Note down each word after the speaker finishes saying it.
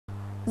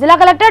जिला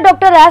collector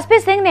doctor SP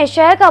Singh ने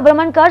शहर का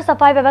भ्रमण कर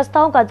सफाई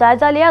व्यवस्थाओं का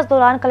जायजा लिया। इस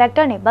दौरान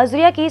कलेक्टर ने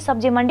बजरिया की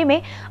सब्जी मंडी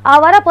में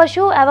आवारा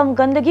पशु एवं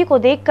गंदगी को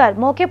देखकर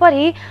मौके पर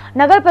ही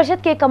नगर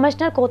परिषद के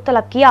कमिश्नर को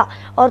तलब किया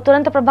और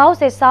तुरंत प्रभाव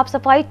से साफ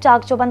सफाई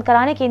चाक चौबंद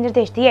कराने के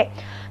निर्देश दिए।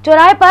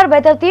 चौराहे पर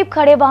बेतरतीब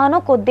खड़े वाहनों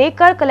को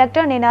देखकर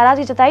कलेक्टर ने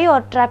नाराजगी जताई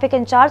और ट्रैफिक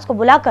इंचार्ज को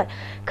बुलाकर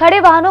खड़े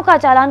वाहनों का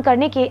चालान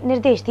करने के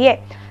निर्देश दिए।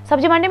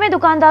 सब्जी मंडी में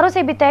दुकानदारों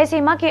से भी तय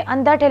सीमा के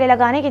अंदर ठेले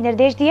लगाने के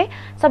निर्देश दिए।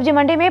 सब्जी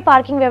मंडी में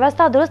पार्किंग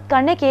व्यवस्था दुरुस्त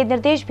करने के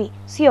निर्देश भी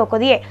सीओ को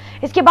दिए।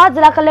 इसके बाद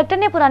जिला कलेक्टर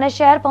ने पुराने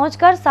शहर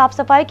पहुंचकर साफ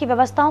सफाई की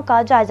व्यवस्थाओं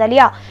का जायजा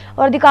लिया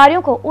और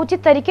अधिकारियों को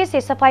उचित तरीके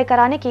से सफाई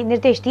कराने के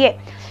निर्देश दिए।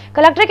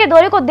 कलेक्टर के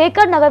दौरे को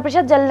देखकर नगर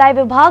परिषद, जलदाय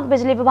विभाग,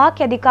 बिजली विभाग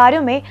के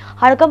अधिकारियों में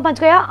हड़कंप मच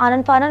गया।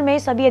 आनन फानन में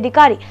सभी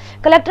अधिकारी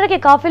कलेक्टर के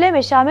काफिले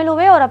में शामिल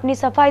हुए और अपनी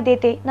सफाई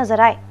देते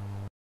नजर आए।